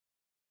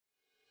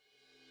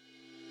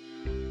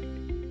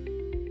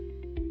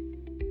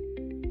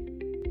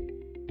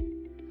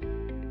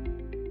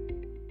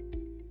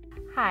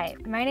Hi,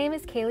 my name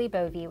is Kaylee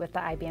Bovey with the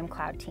IBM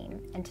Cloud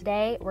team, and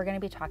today we're going to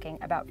be talking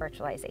about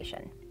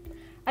virtualization.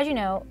 As you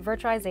know,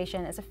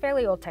 virtualization is a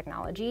fairly old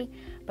technology,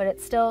 but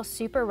it's still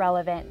super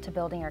relevant to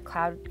building your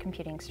cloud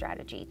computing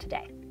strategy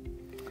today.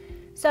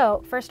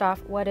 So first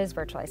off, what is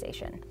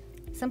virtualization?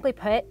 Simply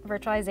put,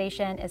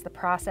 virtualization is the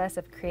process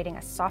of creating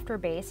a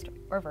software-based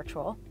or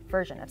virtual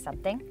version of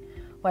something,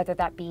 whether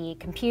that be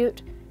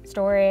compute,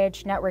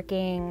 storage,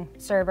 networking,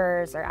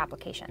 servers, or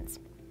applications.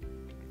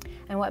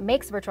 And what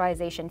makes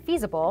virtualization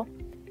feasible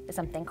is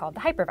something called the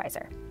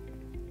hypervisor.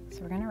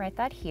 So we're going to write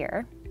that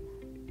here.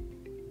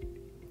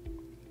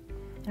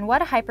 And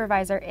what a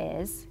hypervisor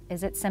is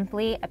it's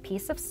simply a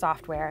piece of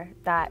software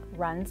that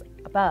runs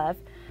above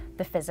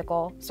the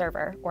physical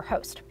server or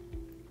host.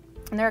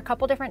 And there are a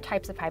couple different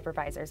types of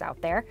hypervisors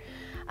out there.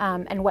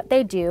 And what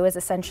they do is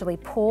essentially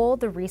pull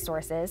the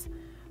resources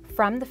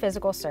from the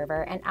physical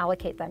server and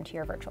allocate them to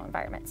your virtual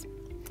environments.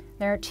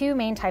 There are two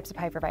main types of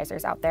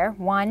hypervisors out there,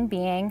 one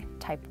being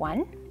type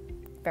 1,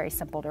 very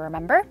simple to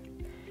remember,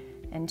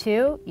 and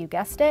two, you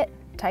guessed it,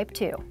 type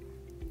 2.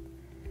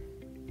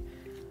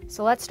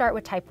 So let's start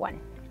with type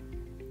 1.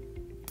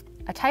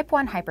 A type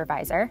 1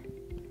 hypervisor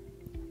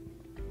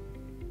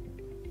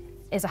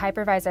is a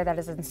hypervisor that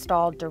is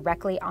installed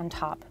directly on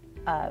top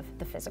of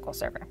the physical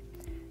server.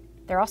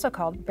 They're also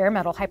called bare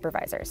metal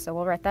hypervisors, so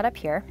we'll write that up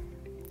here,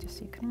 just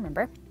so you can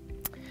remember.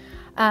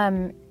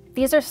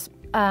 These are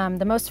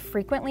the most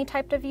frequently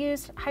typed of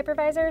used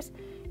hypervisors,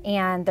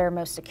 and they're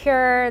most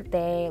secure,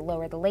 they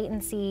lower the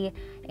latency,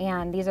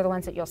 and these are the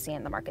ones that you'll see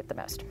in the market the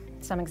most.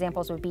 Some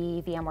examples would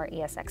be VMware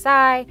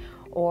ESXi,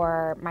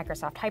 or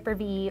Microsoft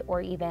Hyper-V,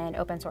 or even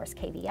open source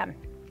KVM.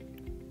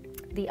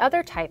 The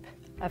other type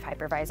of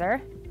hypervisor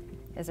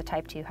is a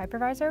type 2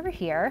 hypervisor over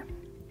here.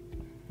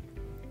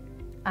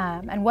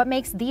 And what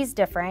makes these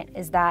different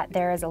is that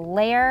there is a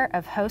layer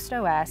of host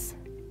OS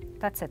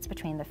that sits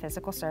between the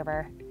physical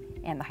server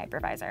and the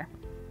hypervisor.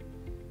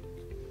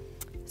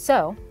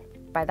 So,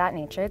 by that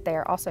nature, they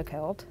are also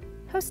called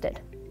hosted.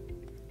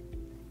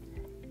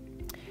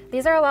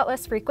 These are a lot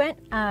less frequent.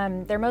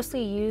 They're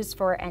mostly used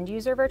for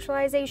end-user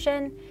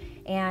virtualization,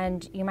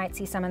 and you might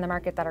see some in the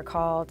market that are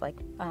called like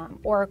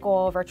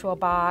Oracle,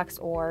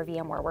 VirtualBox, or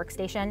VMware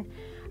Workstation.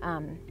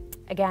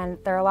 Again,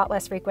 they're a lot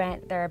less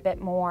frequent. They're a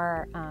bit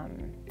more,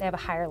 they have a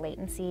higher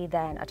latency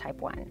than a type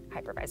 1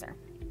 hypervisor.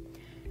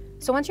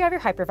 So once you have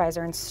your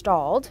hypervisor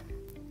installed,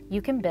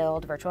 you can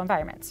build virtual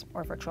environments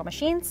or virtual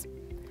machines,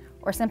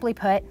 or simply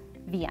put,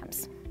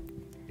 VMs.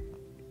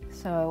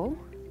 So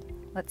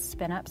let's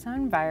spin up some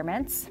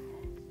environments.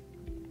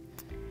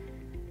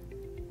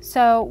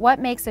 So what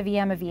makes a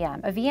VM a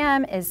VM? A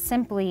VM is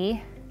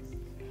simply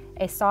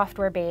a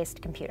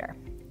software-based computer.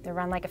 They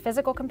run like a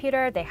physical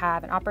computer, they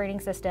have an operating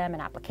system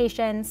and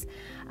applications,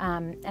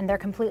 and they're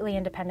completely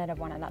independent of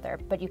one another,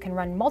 but you can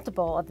run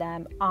multiple of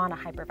them on a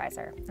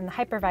hypervisor. And the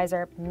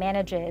hypervisor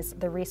manages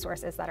the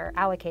resources that are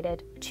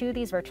allocated to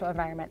these virtual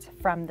environments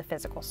from the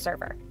physical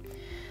server.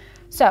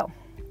 So,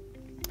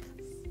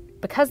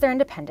 because they're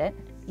independent,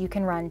 you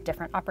can run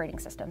different operating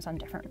systems on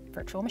different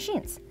virtual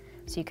machines.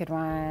 So you could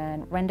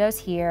run Windows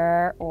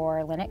here,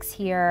 or Linux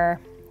here,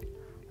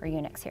 or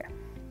Unix here,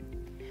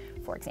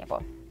 for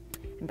example.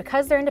 And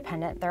because they're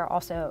independent, they're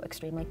also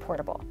extremely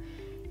portable.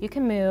 You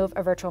can move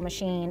a virtual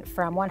machine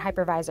from one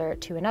hypervisor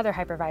to another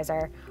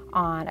hypervisor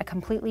on a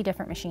completely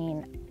different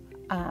machine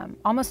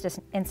almost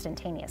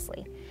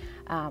instantaneously,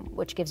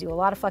 which gives you a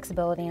lot of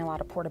flexibility and a lot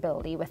of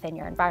portability within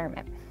your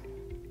environment.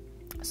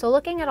 So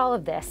looking at all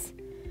of this,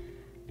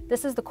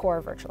 this is the core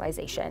of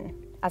virtualization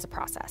as a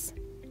process.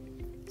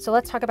 So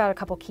let's talk about a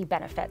couple key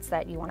benefits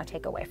that you want to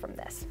take away from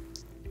this.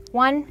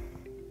 One,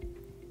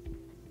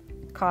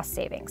 cost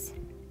savings.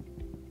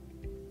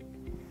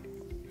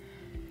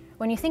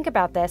 When you think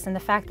about this, and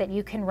the fact that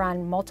you can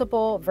run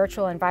multiple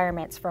virtual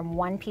environments from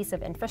one piece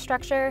of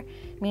infrastructure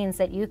means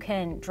that you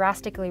can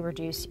drastically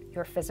reduce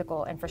your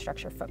physical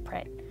infrastructure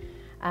footprint.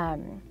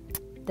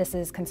 This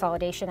is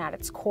consolidation at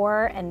its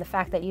core, and the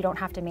fact that you don't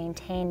have to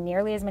maintain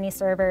nearly as many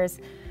servers,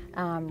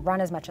 run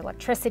as much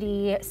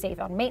electricity, save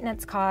on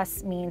maintenance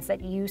costs means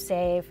that you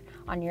save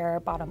on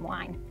your bottom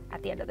line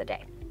at the end of the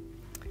day.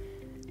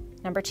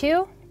 Number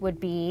two would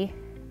be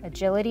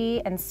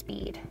agility and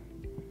speed.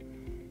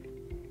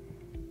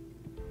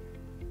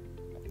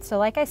 So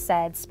like I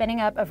said, spinning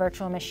up a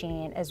virtual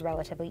machine is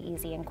relatively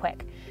easy and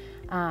quick.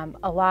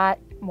 A lot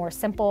more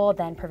simple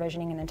than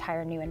provisioning an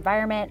entire new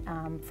environment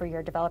for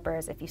your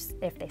developers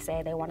if they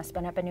say they want to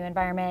spin up a new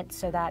environment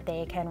so that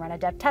they can run a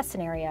dev test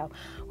scenario.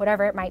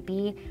 Whatever it might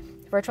be,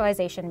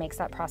 virtualization makes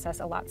that process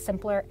a lot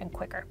simpler and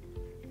quicker.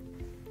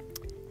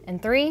 And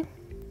three,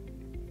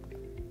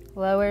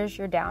 lowers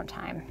your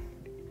downtime.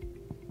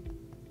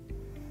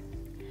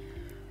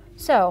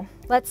 So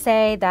let's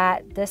say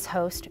that this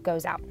host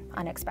goes out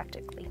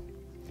unexpectedly.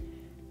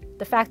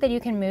 The fact that you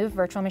can move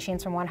virtual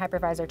machines from one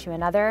hypervisor to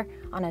another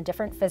on a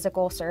different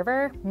physical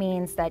server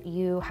means that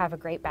you have a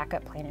great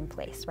backup plan in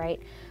place,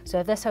 right? So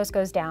if this host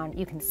goes down,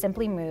 you can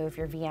simply move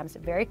your VMs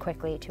very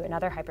quickly to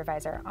another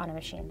hypervisor on a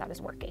machine that is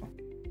working.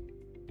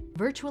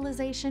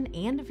 Virtualization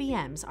and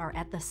VMs are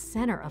at the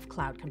center of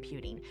cloud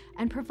computing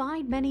and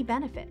provide many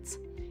benefits.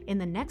 In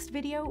the next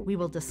video, we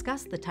will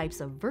discuss the types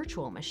of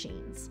virtual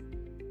machines.